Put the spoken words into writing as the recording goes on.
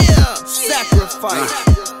fight.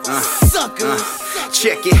 Sucker.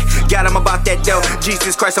 Check it, God, I'm about that dough.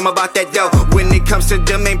 Jesus Christ, I'm about that dough. When it comes to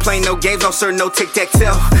them, ain't playing no games, no sir, no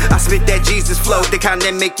tic-tac-toe. I spit that Jesus flow, the kind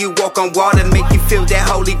that make you walk on water, make you feel that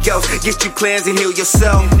Holy Ghost, get you cleansed and heal your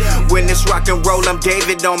soul. When it's rock and roll, I'm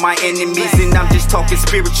David on my enemies, and I'm just talking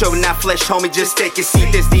spiritual, not flesh, homie, just take a seat.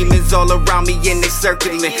 There's demons all around me and they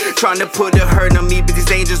circling, trying to put a hurt on me, but these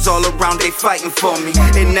angels all around, they fighting for me.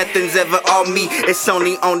 And nothing's ever all me, it's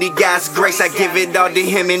only God's grace. I give it all to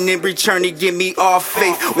him, and in return he give me all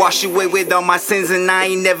faith. Wash away with all my sins, and I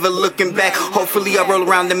ain't never looking back. Hopefully I roll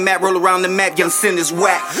around the map, young sinners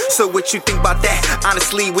whack. So what you think about that?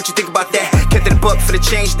 Honestly, what you think about that? Kept it a buck for the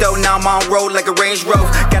change though, now I'm on road like a Range Rover.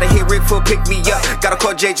 Gotta hit Rick for pick me up, gotta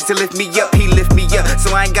call JJ to lift me up, he lift me up.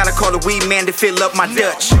 So I ain't gotta call the weed man to fill up my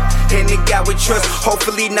Dutch. And it got with trust,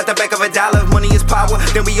 hopefully not the back of a dollar. Money is power,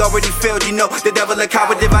 then we already failed, you know. The devil a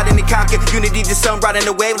coward, divide and conquer. Unity, the sun riding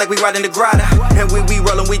the wave like we riding the grotto. And when we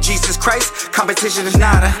rolling with Jesus Christ, competition is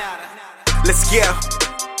nada. Let's go.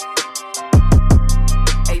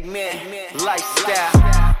 Amen.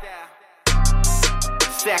 Lifestyle,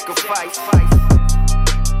 sacrifice.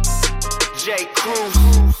 J. Cruz,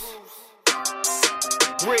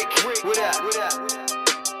 Rick, what up?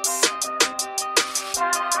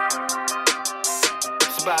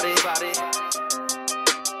 That's about it.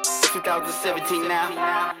 2017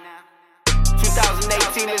 now.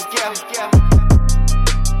 2018, let's go.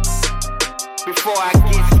 Before I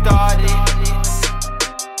get started,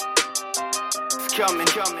 it's coming.